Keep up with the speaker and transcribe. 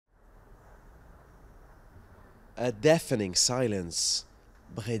A deafening silence.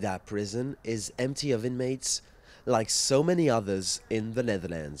 Breda prison is empty of inmates, like so many others in the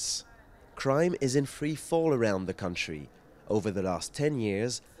Netherlands. Crime is in free fall around the country. Over the last 10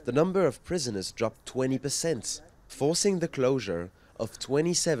 years, the number of prisoners dropped 20%, forcing the closure of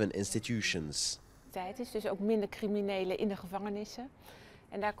 27 institutions. Dus ook minder criminelen in de gevangenissen.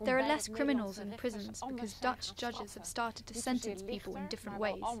 There are less criminals in prisons because Dutch judges have started to sentence people in different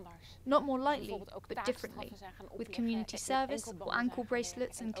ways. Not more lightly, but differently, with community service or ankle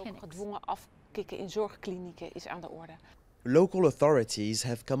bracelets and clinics. Gedwongen afkicken in zorgklinieken is aan de orde. Local authorities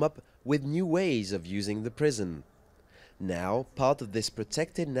have come up with new ways of using the prison. Now, part of this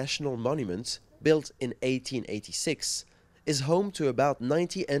protected national monument, built in 1886, is home to about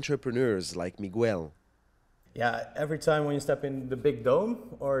 90 entrepreneurs like Miguel. Yeah, every time when you step in the big dome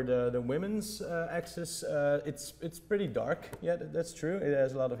or the women's access, it's pretty dark. Yeah, that's true. It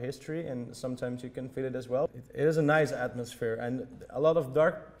has a lot of history and sometimes you can feel it as well. It is a nice atmosphere and a lot of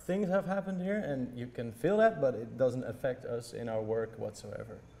dark things have happened here and you can feel that, but it doesn't affect us in our work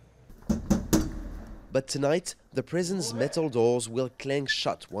whatsoever. But tonight, the prison's metal doors will clang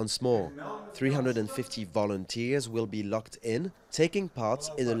shut once more. 350 volunteers will be locked in, taking part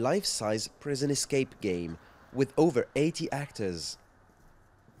in a life-size prison escape game with over 80 actors.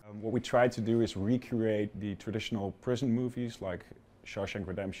 What we try to do is recreate the traditional prison movies like Shawshank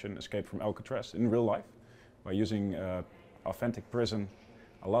Redemption, Escape from Alcatraz in real life by using authentic prison,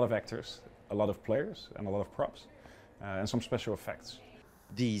 a lot of actors, a lot of players and a lot of props and some special effects.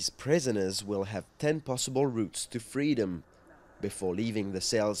 These prisoners will have 10 possible routes to freedom before leaving the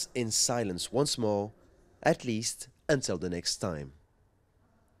cells in silence once more, at least until the next time.